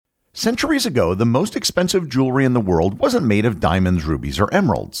Centuries ago, the most expensive jewelry in the world wasn't made of diamonds, rubies, or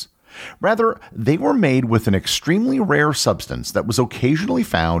emeralds. Rather, they were made with an extremely rare substance that was occasionally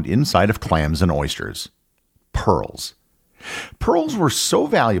found inside of clams and oysters: pearls. Pearls were so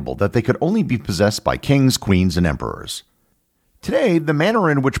valuable that they could only be possessed by kings, queens, and emperors. Today, the manner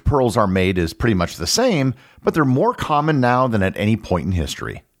in which pearls are made is pretty much the same, but they're more common now than at any point in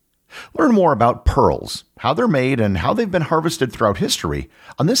history. Learn more about pearls, how they're made, and how they've been harvested throughout history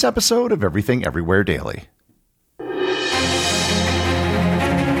on this episode of Everything Everywhere Daily.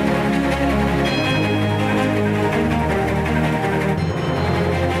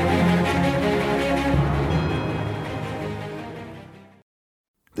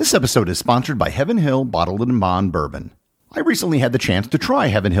 This episode is sponsored by Heaven Hill Bottled & Bond Bourbon. I recently had the chance to try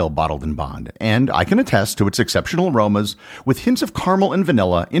Heaven Hill Bottled & Bond, and I can attest to its exceptional aromas with hints of caramel and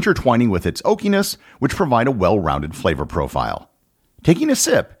vanilla intertwining with its oakiness, which provide a well-rounded flavor profile. Taking a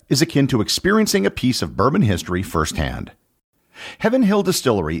sip is akin to experiencing a piece of bourbon history firsthand. Heaven Hill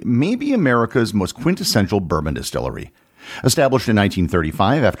Distillery may be America's most quintessential bourbon distillery. Established in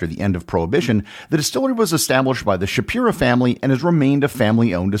 1935 after the end of Prohibition, the distillery was established by the Shapira family and has remained a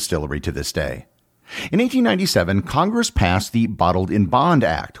family-owned distillery to this day. In 1897, Congress passed the Bottled in Bond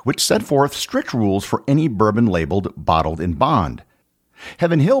Act, which set forth strict rules for any bourbon labeled Bottled in Bond.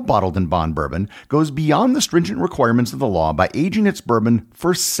 Heaven Hill Bottled in Bond Bourbon goes beyond the stringent requirements of the law by aging its bourbon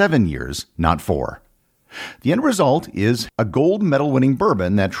for 7 years, not 4. The end result is a gold medal-winning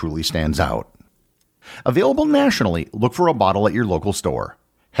bourbon that truly stands out. Available nationally, look for a bottle at your local store.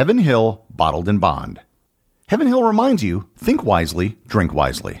 Heaven Hill Bottled in Bond. Heaven Hill reminds you, think wisely, drink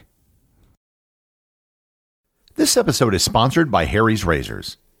wisely. This episode is sponsored by Harry's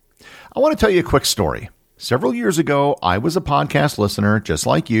Razors. I want to tell you a quick story. Several years ago, I was a podcast listener just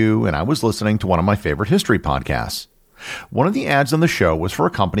like you, and I was listening to one of my favorite history podcasts. One of the ads on the show was for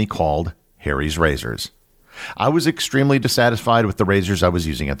a company called Harry's Razors. I was extremely dissatisfied with the razors I was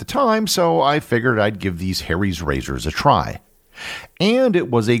using at the time, so I figured I'd give these Harry's Razors a try. And it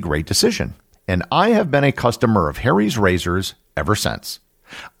was a great decision, and I have been a customer of Harry's Razors ever since.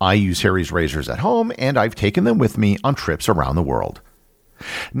 I use Harry's Razors at home, and I've taken them with me on trips around the world.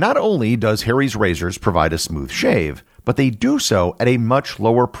 Not only does Harry's Razors provide a smooth shave, but they do so at a much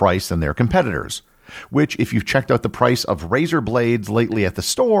lower price than their competitors, which, if you've checked out the price of razor blades lately at the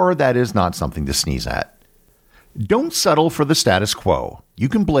store, that is not something to sneeze at. Don't settle for the status quo. You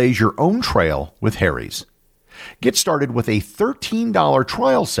can blaze your own trail with Harry's. Get started with a $13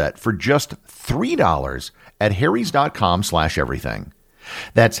 trial set for just $3 at harrys.com/everything.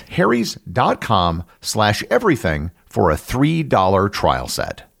 That's harrys.com/everything for a $3 trial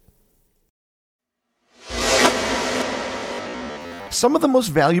set. Some of the most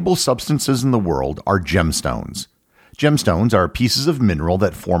valuable substances in the world are gemstones. Gemstones are pieces of mineral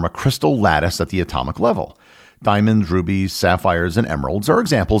that form a crystal lattice at the atomic level. Diamonds, rubies, sapphires, and emeralds are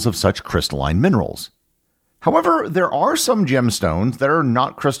examples of such crystalline minerals. However, there are some gemstones that are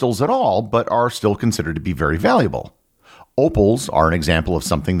not crystals at all, but are still considered to be very valuable. Opals are an example of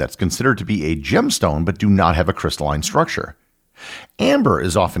something that's considered to be a gemstone but do not have a crystalline structure. Amber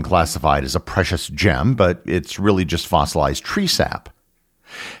is often classified as a precious gem, but it's really just fossilized tree sap.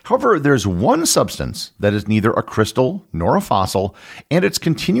 However, there's one substance that is neither a crystal nor a fossil, and it's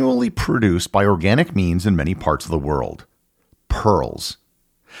continually produced by organic means in many parts of the world: pearls.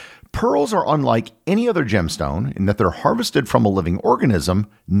 Pearls are unlike any other gemstone in that they're harvested from a living organism,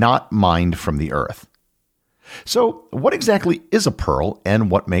 not mined from the earth. So, what exactly is a pearl,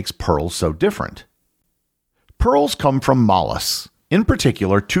 and what makes pearls so different? Pearls come from mollusks, in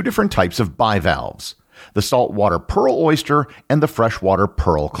particular 2 different types of bivalves: the saltwater pearl oyster and the freshwater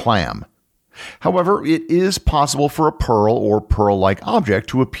pearl clam. However, it is possible for a pearl or pearl-like object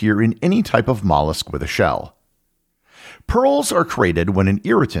to appear in any type of mollusk with a shell. Pearls are created when an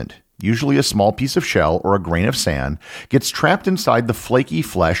irritant, usually a small piece of shell or a grain of sand, gets trapped inside the flaky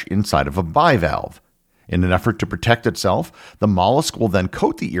flesh inside of a bivalve. In an effort to protect itself, the mollusk will then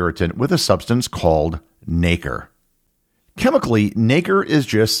coat the irritant with a substance called nacre. Chemically, nacre is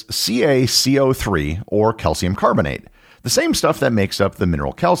just CaCO3, or calcium carbonate, the same stuff that makes up the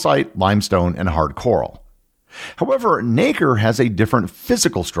mineral calcite, limestone, and hard coral. However, nacre has a different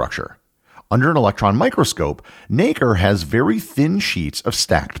physical structure. Under an electron microscope, nacre has very thin sheets of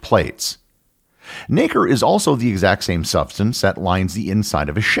stacked plates. Nacre is also the exact same substance that lines the inside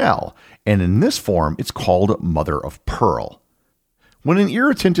of a shell, and in this form, it's called mother of pearl. When an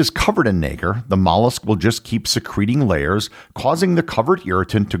irritant is covered in nacre, the mollusk will just keep secreting layers, causing the covered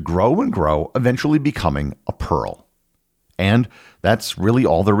irritant to grow and grow, eventually becoming a pearl. And that's really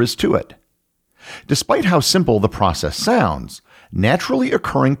all there is to it. Despite how simple the process sounds, naturally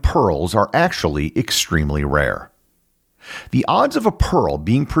occurring pearls are actually extremely rare. The odds of a pearl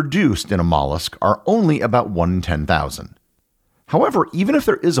being produced in a mollusk are only about 1 in 10,000. However, even if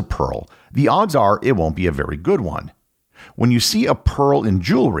there is a pearl, the odds are it won't be a very good one. When you see a pearl in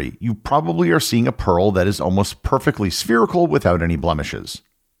jewelry, you probably are seeing a pearl that is almost perfectly spherical without any blemishes.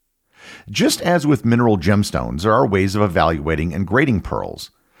 Just as with mineral gemstones, there are ways of evaluating and grading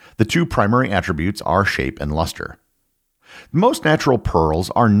pearls. The two primary attributes are shape and luster. Most natural pearls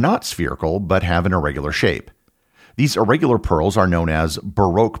are not spherical but have an irregular shape. These irregular pearls are known as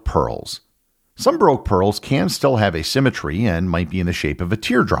Baroque pearls. Some Baroque pearls can still have asymmetry and might be in the shape of a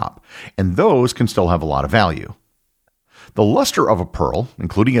teardrop, and those can still have a lot of value. The luster of a pearl,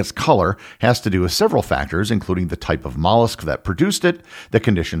 including its color, has to do with several factors, including the type of mollusk that produced it, the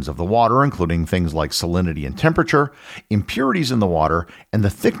conditions of the water, including things like salinity and temperature, impurities in the water, and the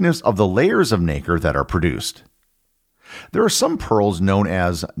thickness of the layers of nacre that are produced. There are some pearls known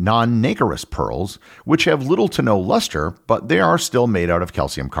as non-nacreous pearls, which have little to no luster, but they are still made out of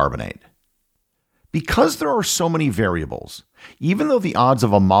calcium carbonate. Because there are so many variables, even though the odds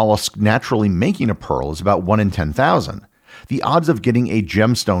of a mollusk naturally making a pearl is about 1 in 10,000, the odds of getting a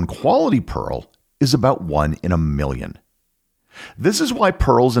gemstone quality pearl is about 1 in a million. This is why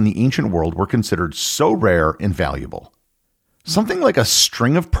pearls in the ancient world were considered so rare and valuable. Something like a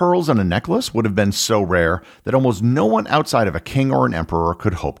string of pearls on a necklace would have been so rare that almost no one outside of a king or an emperor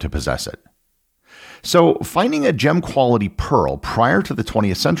could hope to possess it. So finding a gem quality pearl prior to the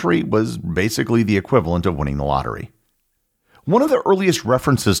 20th century was basically the equivalent of winning the lottery. One of the earliest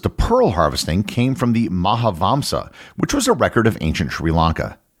references to pearl harvesting came from the Mahavamsa, which was a record of ancient Sri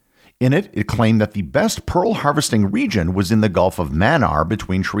Lanka. In it, it claimed that the best pearl harvesting region was in the Gulf of Mannar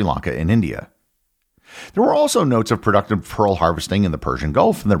between Sri Lanka and India. There were also notes of productive pearl harvesting in the Persian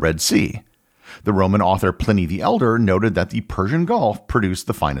Gulf and the Red Sea. The Roman author Pliny the Elder noted that the Persian Gulf produced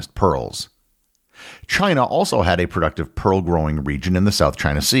the finest pearls. China also had a productive pearl-growing region in the South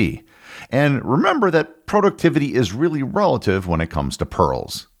China Sea. And remember that productivity is really relative when it comes to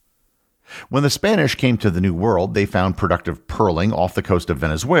pearls. When the Spanish came to the New World, they found productive pearling off the coast of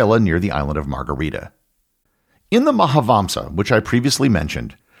Venezuela near the island of Margarita. In the Mahavamsa, which I previously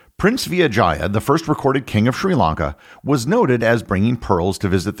mentioned, Prince Vijayaya, the first recorded king of Sri Lanka, was noted as bringing pearls to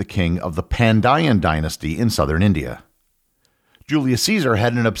visit the king of the Pandyan dynasty in southern India. Julius Caesar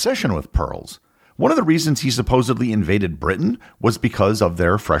had an obsession with pearls. One of the reasons he supposedly invaded Britain was because of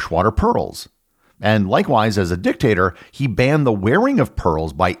their freshwater pearls. And likewise, as a dictator, he banned the wearing of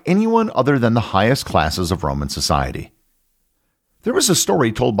pearls by anyone other than the highest classes of Roman society. There was a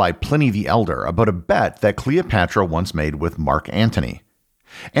story told by Pliny the Elder about a bet that Cleopatra once made with Mark Antony.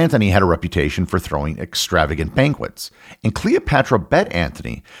 Antony had a reputation for throwing extravagant banquets, and Cleopatra bet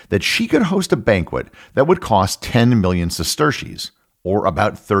Antony that she could host a banquet that would cost 10 million sesterces, or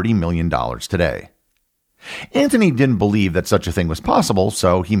about $30 million today. Antony didn't believe that such a thing was possible,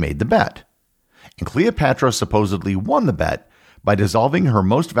 so he made the bet. And Cleopatra supposedly won the bet by dissolving her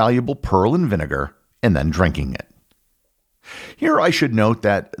most valuable pearl in vinegar and then drinking it. Here I should note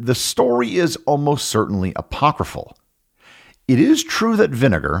that the story is almost certainly apocryphal. It is true that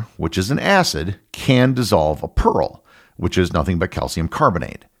vinegar, which is an acid, can dissolve a pearl, which is nothing but calcium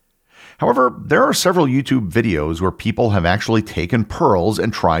carbonate. However, there are several YouTube videos where people have actually taken pearls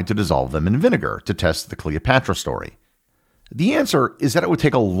and tried to dissolve them in vinegar to test the Cleopatra story. The answer is that it would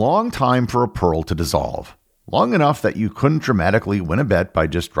take a long time for a pearl to dissolve, long enough that you couldn't dramatically win a bet by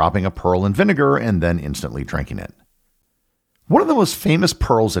just dropping a pearl in vinegar and then instantly drinking it. One of the most famous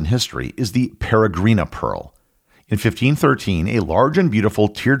pearls in history is the Peregrina pearl. In 1513, a large and beautiful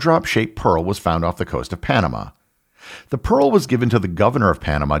teardrop-shaped pearl was found off the coast of Panama. The pearl was given to the governor of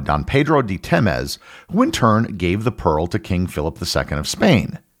Panama, Don Pedro de Temez, who in turn gave the pearl to King Philip II of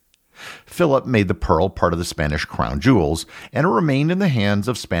Spain. Philip made the pearl part of the Spanish crown jewels, and it remained in the hands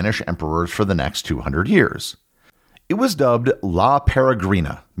of Spanish emperors for the next 200 years. It was dubbed La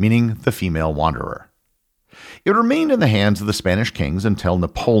Peregrina, meaning the female wanderer. It remained in the hands of the Spanish kings until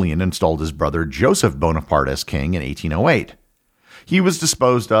Napoleon installed his brother Joseph Bonaparte as king in 1808. He was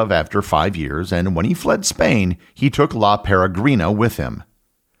disposed of after 5 years, and when he fled Spain, he took La Peregrina with him.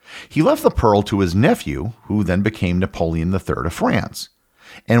 He left the pearl to his nephew, who then became Napoleon III of France.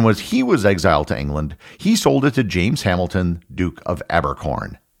 And when he was exiled to England, he sold it to James Hamilton, Duke of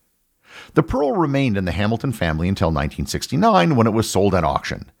Abercorn. The pearl remained in the Hamilton family until 1969, when it was sold at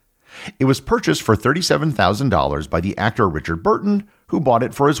auction. It was purchased for $37,000 by the actor Richard Burton, who bought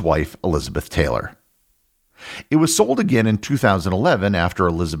it for his wife, Elizabeth Taylor. It was sold again in 2011 after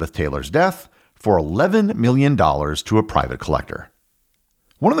Elizabeth Taylor's death for $11 million to a private collector.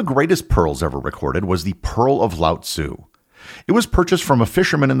 One of the greatest pearls ever recorded was the Pearl of Lao Tzu. It was purchased from a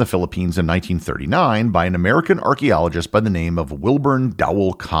fisherman in the Philippines in 1939 by an American archaeologist by the name of Wilburn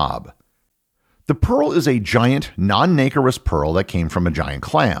Dowell Cobb. The pearl is a giant, non-nacreous pearl that came from a giant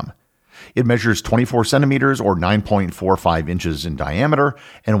clam. It measures 24 centimeters or 9.45 inches in diameter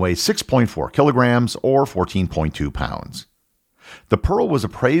and weighs 6.4 kilograms or 14.2 pounds. The pearl was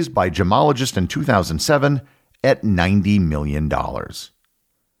appraised by gemologist in 2007 at $90 million.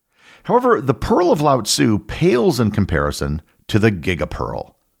 However, the Pearl of Lao Tzu pales in comparison to the Giga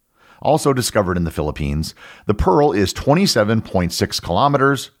Pearl. Also discovered in the Philippines, the pearl is 27.6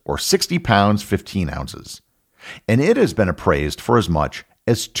 kilometers or 60 pounds 15 ounces, and it has been appraised for as much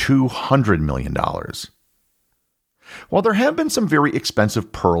as $200 million. While there have been some very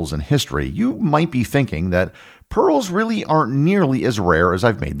expensive pearls in history, you might be thinking that pearls really aren't nearly as rare as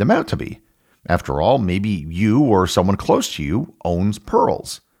I've made them out to be. After all, maybe you or someone close to you owns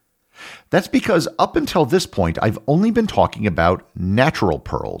pearls. That's because up until this point, I've only been talking about natural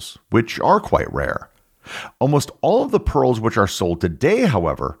pearls, which are quite rare. Almost all of the pearls which are sold today,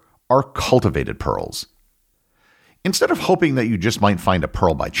 however, are cultivated pearls. Instead of hoping that you just might find a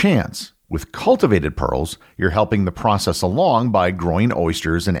pearl by chance, with cultivated pearls, you're helping the process along by growing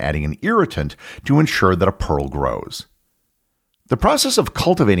oysters and adding an irritant to ensure that a pearl grows. The process of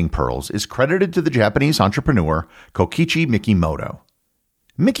cultivating pearls is credited to the Japanese entrepreneur Kokichi Mikimoto.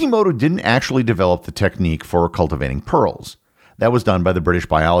 Mikimoto didn't actually develop the technique for cultivating pearls. That was done by the British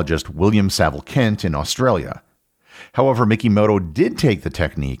biologist William Saville Kent in Australia. However, Mikimoto did take the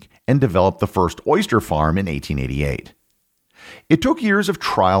technique and developed the first oyster farm in 1888. It took years of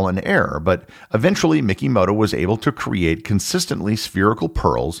trial and error, but eventually Mikimoto was able to create consistently spherical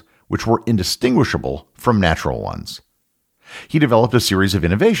pearls which were indistinguishable from natural ones. He developed a series of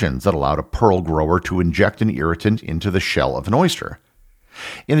innovations that allowed a pearl grower to inject an irritant into the shell of an oyster.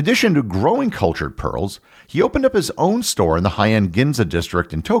 In addition to growing cultured pearls, he opened up his own store in the high-end Ginza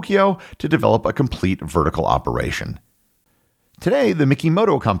district in Tokyo to develop a complete vertical operation. Today, the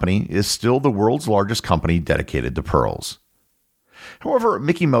Mikimoto Company is still the world's largest company dedicated to pearls. However,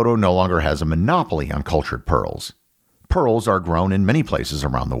 Mikimoto no longer has a monopoly on cultured pearls. Pearls are grown in many places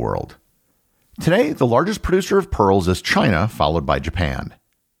around the world. Today, the largest producer of pearls is China, followed by Japan.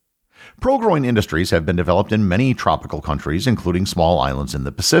 Pearl growing industries have been developed in many tropical countries, including small islands in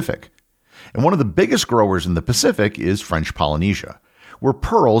the Pacific. And one of the biggest growers in the Pacific is French Polynesia, where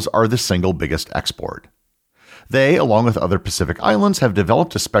pearls are the single biggest export. They, along with other Pacific islands, have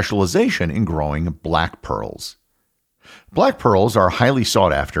developed a specialization in growing black pearls. Black pearls are highly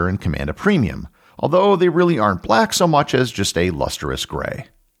sought after and command a premium, although they really aren't black so much as just a lustrous gray.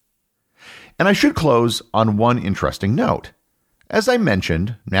 And I should close on one interesting note. As I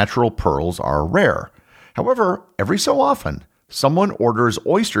mentioned, natural pearls are rare. However, every so often, someone orders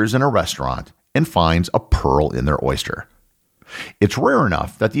oysters in a restaurant and finds a pearl in their oyster. It's rare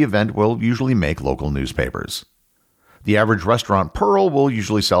enough that the event will usually make local newspapers. The average restaurant pearl will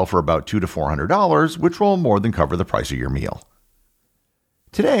usually sell for about $200 to $400, which will more than cover the price of your meal.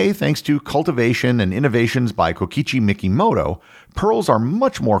 Today, thanks to cultivation and innovations by Kokichi Mikimoto, pearls are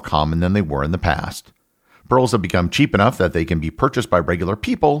much more common than they were in the past. Pearls have become cheap enough that they can be purchased by regular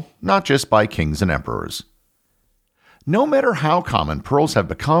people, not just by kings and emperors. No matter how common pearls have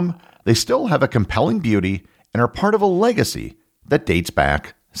become, they still have a compelling beauty and are part of a legacy that dates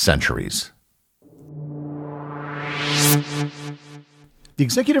back centuries. The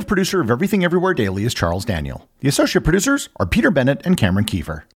executive producer of Everything Everywhere Daily is Charles Daniel. The associate producers are Peter Bennett and Cameron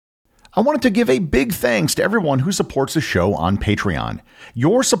Kiefer. I wanted to give a big thanks to everyone who supports the show on Patreon.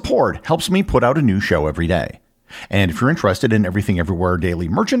 Your support helps me put out a new show every day. And if you're interested in Everything Everywhere Daily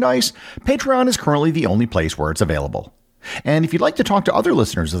merchandise, Patreon is currently the only place where it's available. And if you'd like to talk to other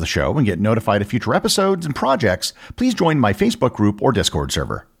listeners of the show and get notified of future episodes and projects, please join my Facebook group or Discord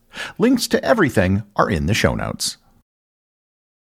server. Links to everything are in the show notes.